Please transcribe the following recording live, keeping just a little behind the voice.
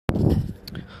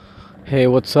Hey,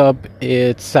 what's up?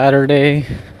 It's Saturday,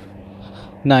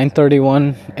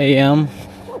 9:31 a.m.,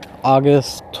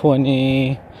 August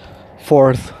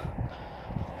 24th.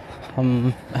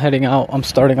 I'm heading out. I'm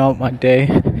starting out my day.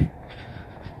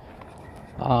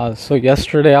 So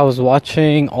yesterday I was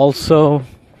watching also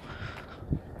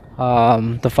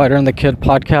the Fighter and the Kid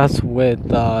podcast with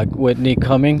Whitney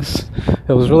Cummings.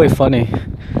 It was really funny.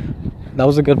 That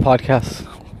was a good podcast.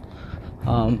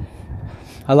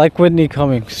 I like Whitney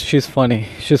Cummings. She's funny.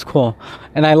 She's cool,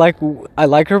 and I like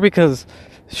her because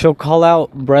she'll call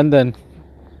out Brendan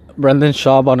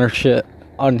Schaub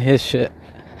on his shit.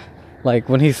 Like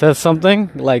when he says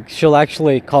something, like she'll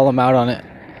actually call him out on it,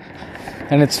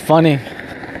 and it's funny.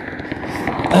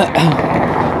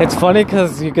 It's funny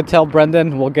because you could tell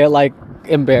Brendan will get like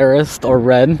embarrassed or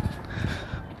red.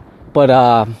 But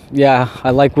yeah, I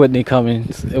like Whitney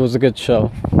Cummings. It was a good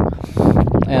show,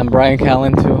 and Brian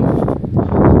Callen too.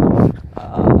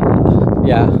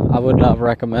 Yeah, I would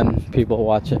recommend people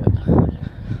watch it.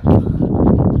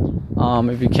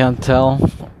 If you can't tell,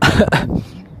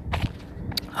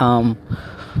 I'm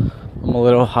a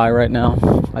little high right now.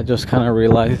 I just kind of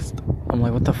realized. I'm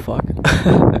like, what the fuck?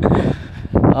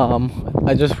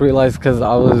 I just realized because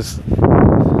I was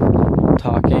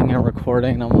talking and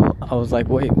recording. I was like,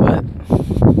 wait, what?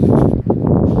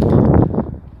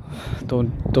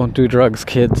 Don't do drugs,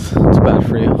 kids. It's bad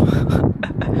for you.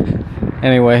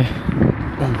 Anyway,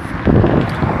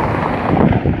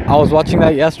 I was watching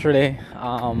that yesterday.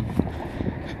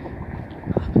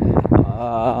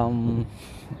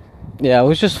 Yeah, it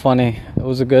was just funny. It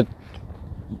was a good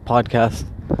podcast.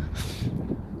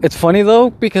 It's funny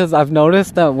though because I've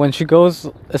noticed that when she goes,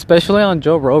 especially on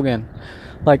Joe Rogan,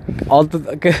 like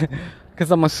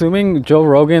because I'm assuming Joe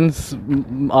Rogan's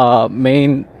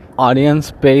main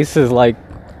audience base is like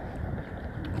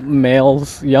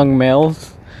males, young males.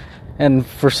 And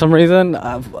for some reason,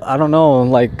 I don't know,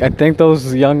 like, I think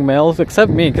those young males,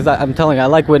 except me, because I'm telling you, I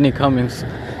like Whitney Cummings.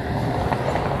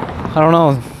 I don't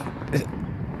know,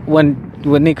 when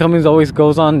Whitney Cummings always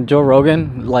goes on Joe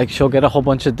Rogan, like, she'll get a whole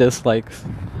bunch of dislikes.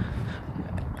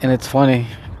 And it's funny,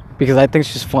 because I think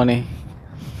she's funny.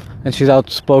 And she's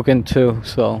outspoken, too,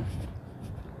 so...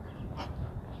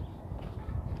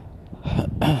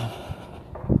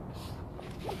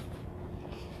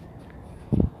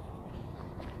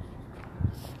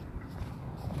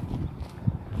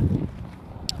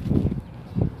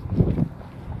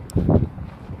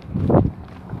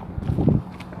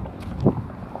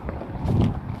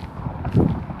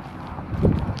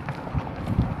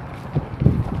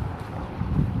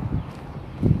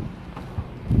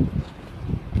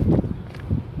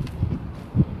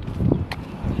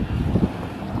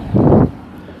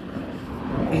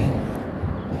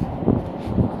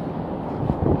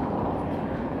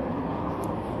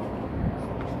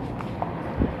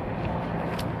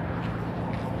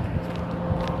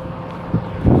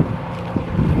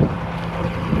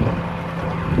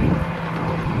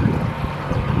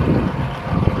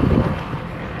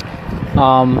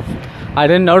 I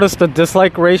didn't notice the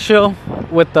dislike ratio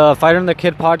with the Fighter and the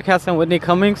Kid podcast and Whitney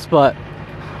Cummings, but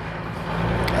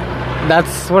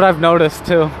that's what I've noticed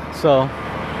too, so...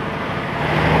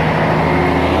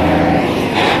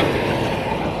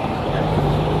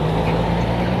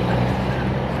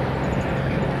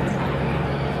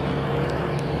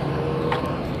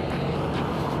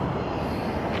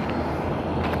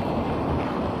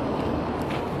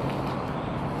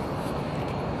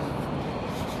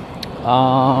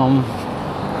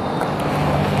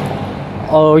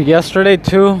 yesterday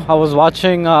too, I was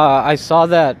watching, I saw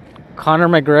that Conor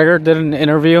McGregor did an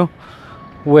interview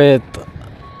with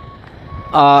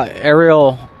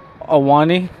Ariel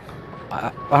Awani.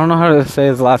 I don't know how to say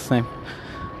his last name.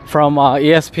 From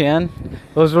ESPN.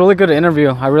 It was a really good interview.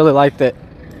 I really liked it.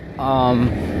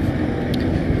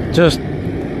 Just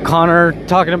Conor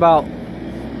talking about,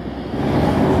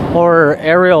 or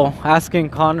Ariel asking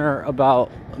Conor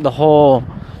about the whole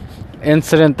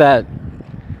incident that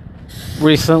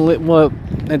recently, well,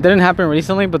 it didn't happen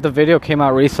recently, but the video came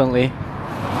out recently,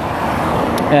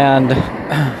 and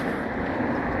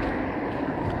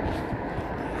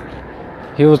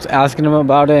he was asking him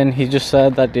about it, and he just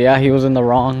said that, yeah, he was in the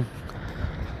wrong,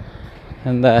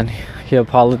 and that he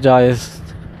apologized,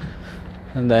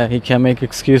 and that he can't make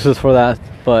excuses for that,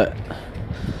 but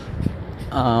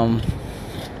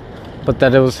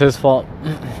that it was his fault.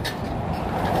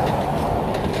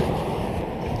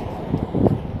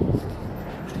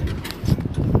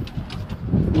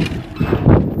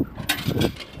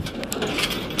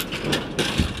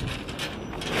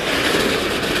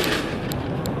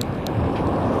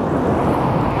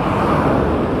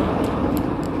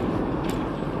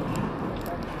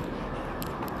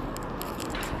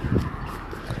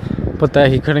 but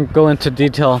that he couldn't go into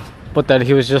detail, but that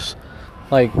he was just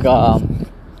like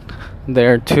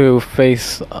there to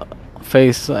face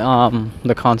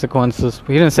the consequences.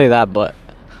 He didn't say that, but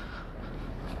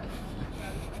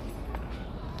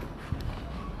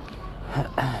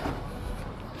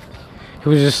he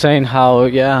was just saying how,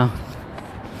 yeah,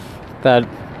 that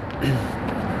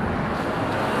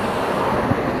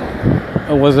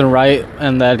it wasn't right,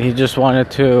 and that he just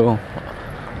wanted to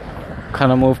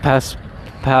kind of move past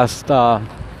he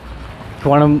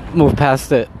wanted to move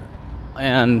past it.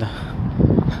 And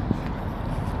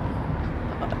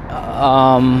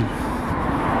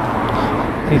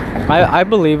I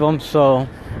believe him, so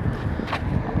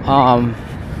I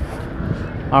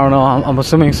don't know, I'm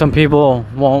assuming some people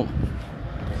won't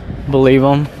believe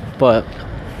him, but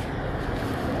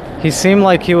he seemed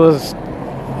like he was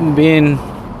being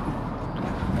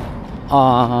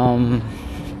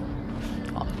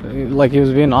like he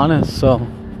was being honest, so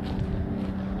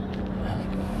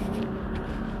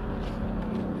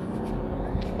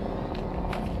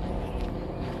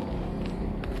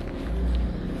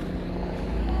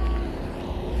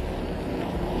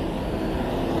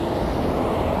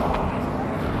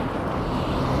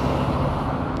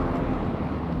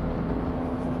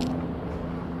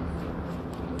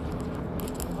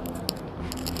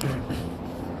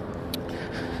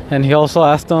and he also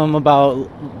asked him about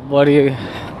what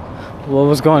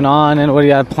was going on and what he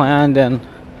had planned, and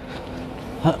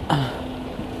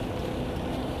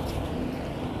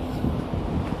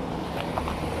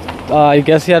I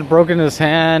guess he had broken his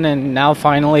hand, and now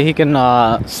finally he can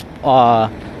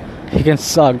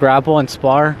grapple and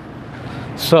spar.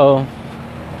 So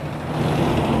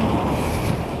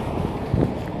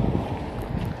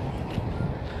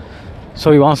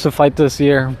he wants to fight this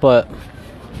year, but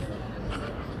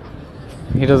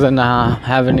he doesn't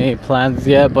have any plans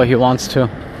yet, but he wants to.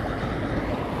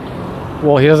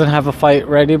 Well, he doesn't have a fight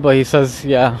ready, but he says,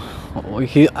 yeah,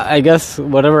 I guess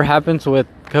whatever happens with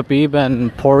Khabib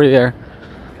and Poirier,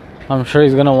 I'm sure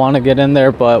he's gonna want to get in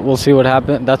there, but we'll see what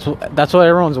happens. That's what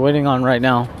everyone's waiting on right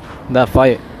now, that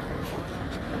fight.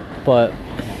 But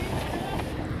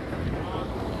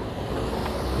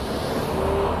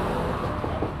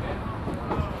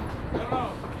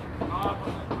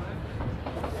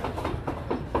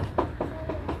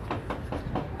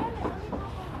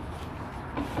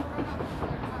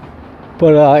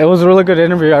it was a really good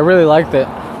interview. I really liked it.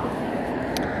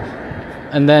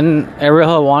 And then Ariel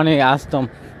Helwani asked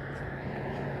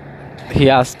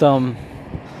him,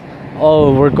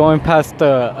 oh, we're going past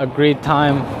the agreed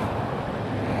time.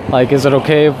 Like, is it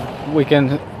okay if we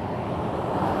can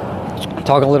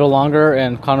talk a little longer?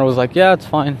 And Conor was like, yeah, it's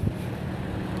fine.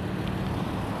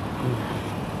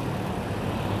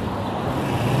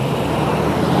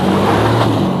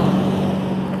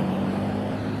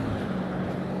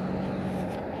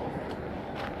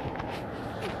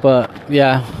 But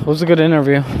yeah, it was a good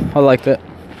interview. I liked it.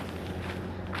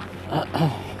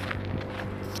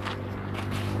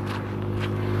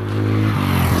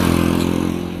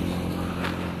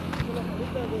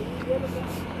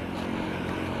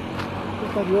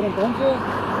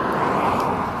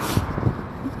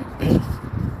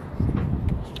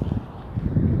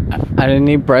 I didn't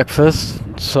eat breakfast,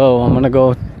 so I'm gonna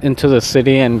go into the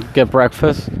city and get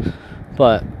breakfast.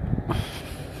 But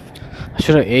I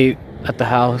should have ate at the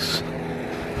house.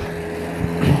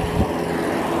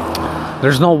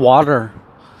 There's no water,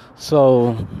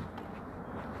 so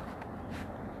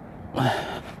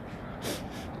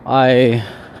I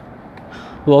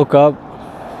woke up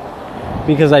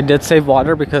because I did save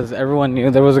water, because everyone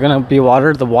knew there was gonna be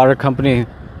water. The water company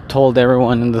told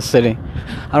everyone in the city.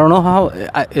 I don't know how.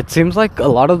 It seems like a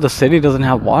lot of the city doesn't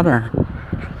have water,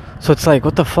 so it's like,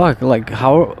 what the fuck? Like,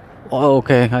 how? Oh,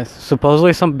 okay,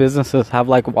 supposedly some businesses have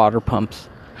like water pumps,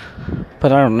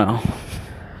 but I don't know.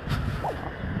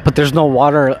 But there's no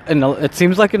water, and it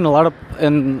seems like in a lot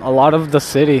of the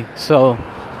city. So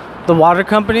the water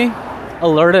company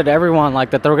alerted everyone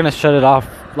like that they were gonna shut it off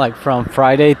like from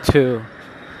Friday to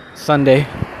Sunday,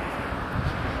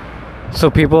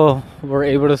 so people were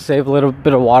able to save a little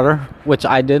bit of water, which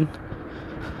I did.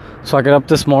 So I got up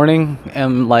this morning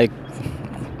and like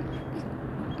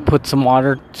put some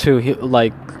water to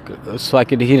so I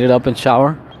could heat it up and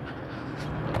shower,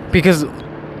 because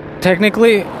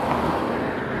technically,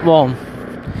 well,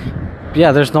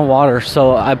 yeah, there's no water,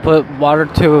 so I put water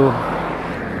so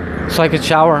I could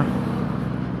shower,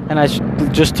 and I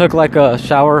just took like a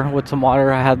shower with some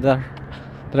water I had there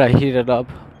that I heated up.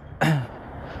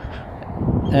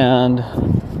 And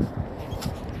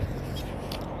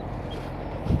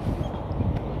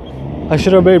I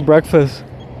should have made breakfast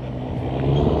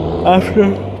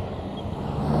after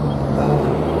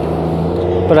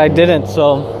but I didn't,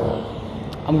 so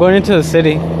I'm going into the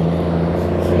city.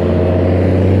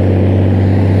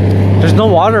 There's no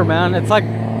water, man. It's like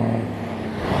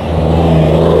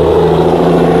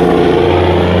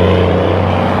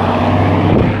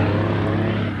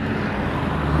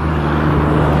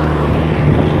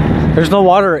there's no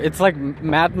water. It's like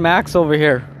Mad Max over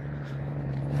here.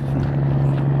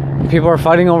 People are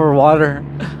fighting over water.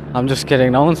 I'm just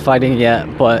kidding. No one's fighting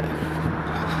yet, but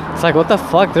it's like, what the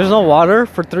fuck? There's no water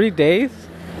for 3 days?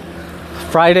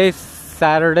 Friday,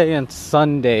 Saturday, and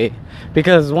Sunday.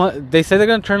 Because they say they're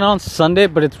going to turn it on Sunday,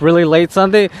 but it's really late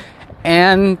Sunday.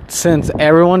 And since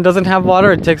everyone doesn't have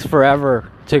water, it takes forever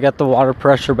to get the water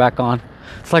pressure back on.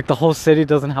 It's like the whole city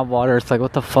doesn't have water. It's like,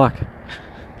 what the fuck?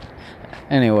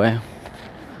 Anyway,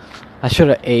 I should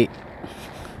have ate.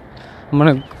 I'm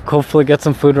gonna hopefully get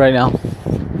some food right now.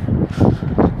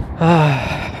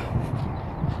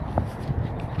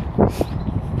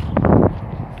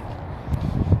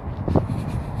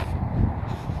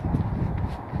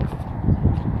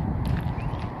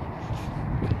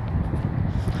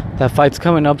 That fight's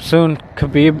coming up soon.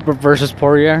 Khabib versus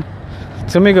Poirier.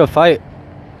 It's gonna be a good fight.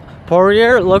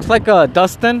 Poirier looks like a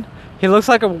Dustin. He looks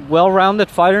like a well-rounded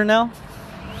fighter now.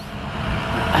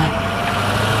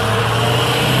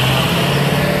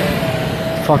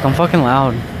 Fuck, I'm fucking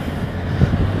loud.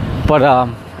 But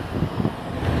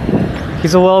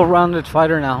he's a well-rounded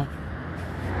fighter now.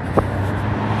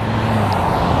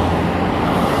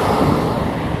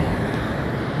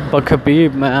 But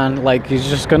Khabib, man, like, he's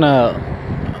just gonna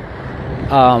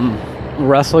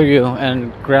wrestle you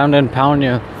and ground and pound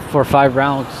you for 5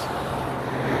 rounds.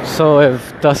 So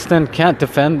if Dustin can't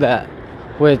defend that,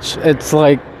 which it's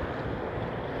like,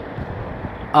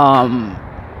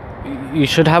 you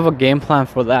should have a game plan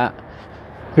for that,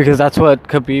 because that's what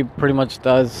Khabib pretty much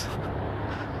does.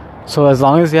 So as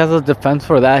long as he has a defense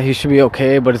for that, he should be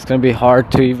okay, but it's gonna be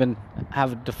hard to even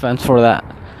have a defense for that,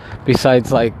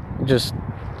 besides like just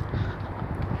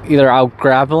either out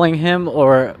grappling him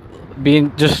or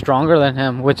being just stronger than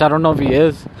him, which I don't know if he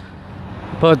is,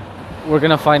 but we're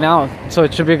gonna find out. So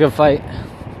it should be a good fight.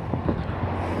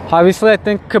 Obviously I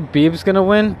think Khabib's gonna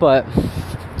win, but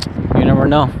you never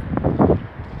know.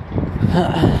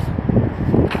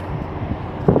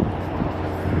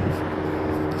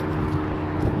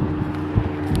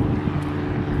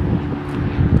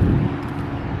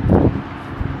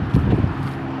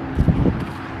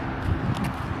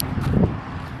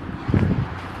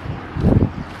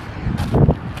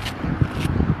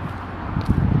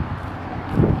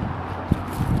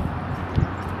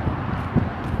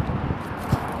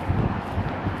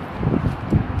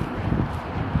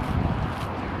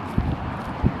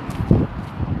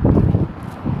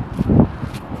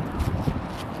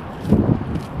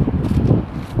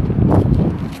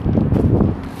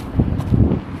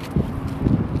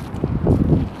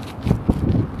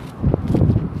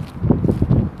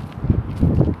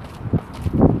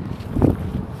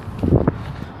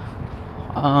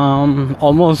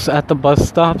 Almost at the bus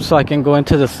stop, so I can go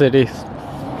into the city.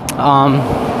 I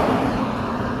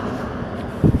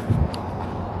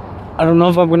don't know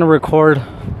if I'm gonna record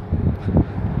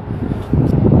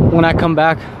when I come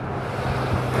back,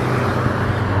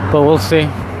 but we'll see.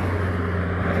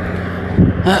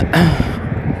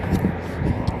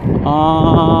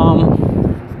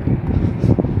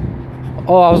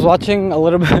 Oh, I was watching a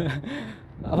little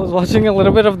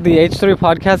bit of the H3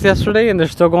 podcast yesterday, and they're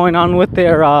still going on with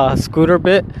their scooter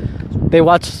bit. They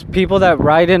watch people that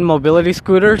ride in mobility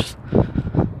scooters,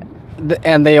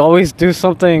 and they always do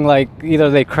something like either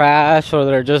they crash or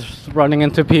they're just running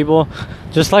into people,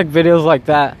 just like videos like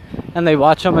that. And they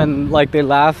watch them and like they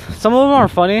laugh. Some of them are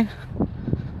funny.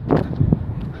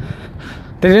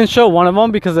 They didn't show one of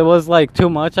them because it was like too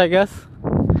much, I guess.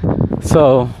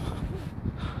 So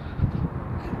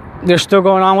they're still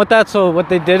going on with that. So what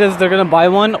they did is they're gonna buy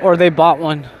one, or they bought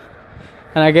one.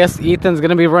 And I guess Ethan's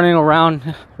gonna be running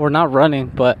around, or not running,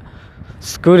 but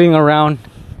scooting around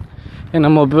in a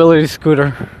mobility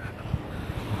scooter.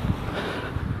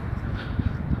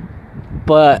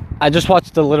 But I just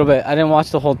watched a little bit. I didn't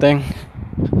watch the whole thing.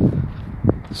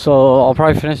 So I'll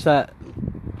probably finish that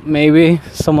maybe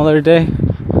some other day.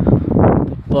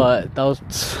 But that was...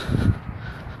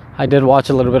 I did watch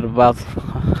a little bit about...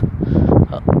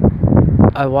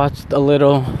 I watched a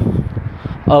little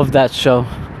of that show.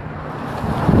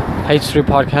 H3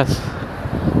 podcast.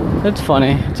 It's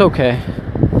funny. It's okay.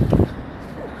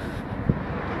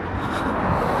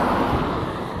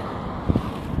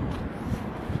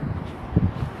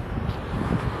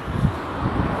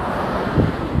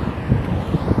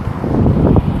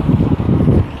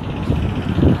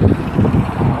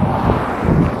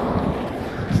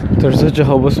 there's a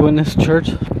Jehovah's Witness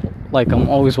church. Like, I'm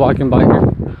always walking by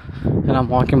here, and I'm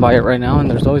walking by it right now, and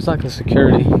there's always like a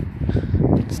security.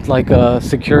 It's like a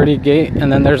security gate, and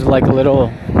then there's like a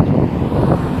little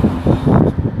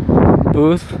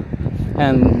booth,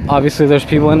 and obviously there's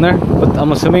people in there. But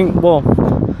I'm assuming, well,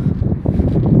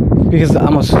 because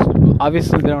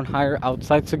obviously they don't hire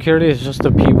outside security. It's just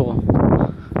the people,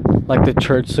 like the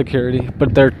church security,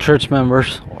 but they're church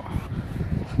members.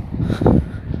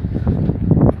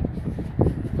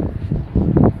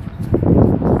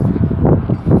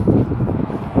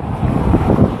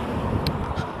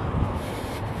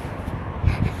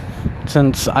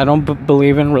 Since I don't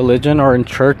believe in religion or in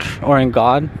church or in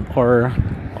God or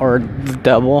the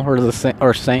devil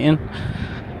or Satan,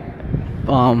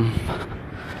 the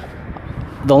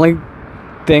only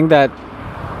thing that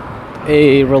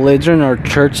a religion or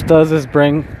church does is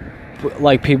bring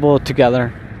like people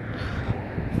together.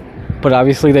 But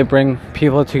obviously they bring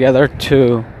people together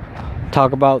to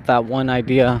talk about that one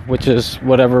idea, which is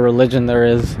whatever religion there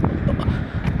is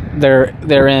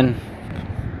they're in.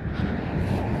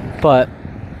 But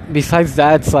besides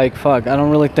that, it's like, fuck, I don't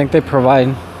really think they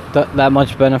provide that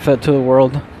much benefit to the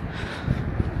world.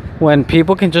 When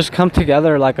people can just come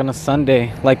together, like on a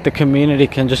Sunday, like the community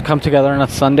can just come together on a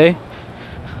Sunday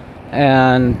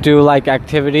and do like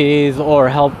activities or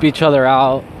help each other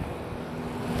out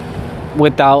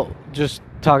without just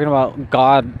talking about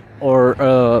God or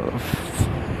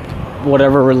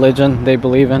whatever religion they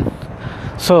believe in.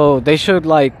 So they should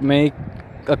like make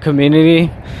a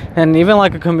community, and even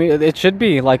like it should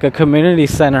be like a community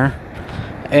center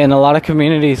in a lot of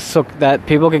communities, so that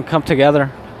people can come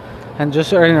together and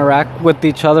just interact with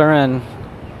each other and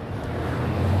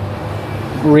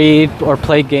read or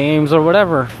play games or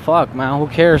whatever. Fuck, man, who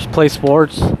cares? Play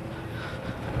sports.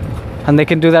 And they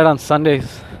can do that on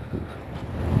Sundays,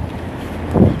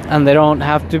 and they don't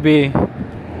have to be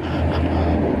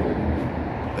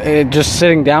just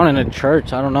sitting down in a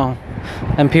church. I don't know.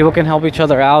 And people can help each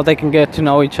other out. They can get to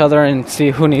know each other and see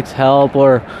who needs help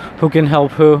or who can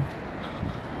help who.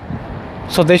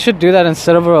 So they should do that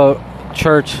instead of a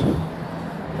church.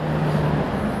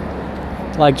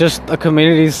 Like just a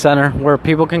community center where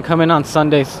people can come in on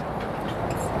Sundays.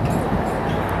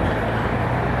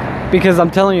 Because I'm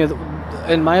telling you,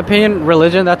 in my opinion,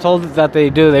 religion, that's all that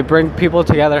they do. They bring people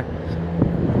together.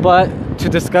 But to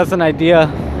discuss an idea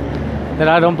that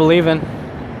I don't believe in.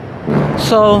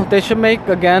 So they should make,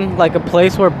 again, like a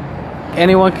place where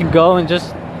anyone can go and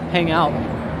just hang out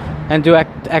and do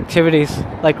activities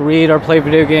like read or play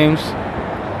video games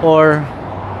or...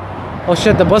 Oh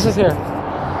shit, the bus is here.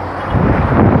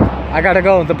 I gotta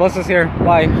go, the bus is here.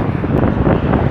 Bye.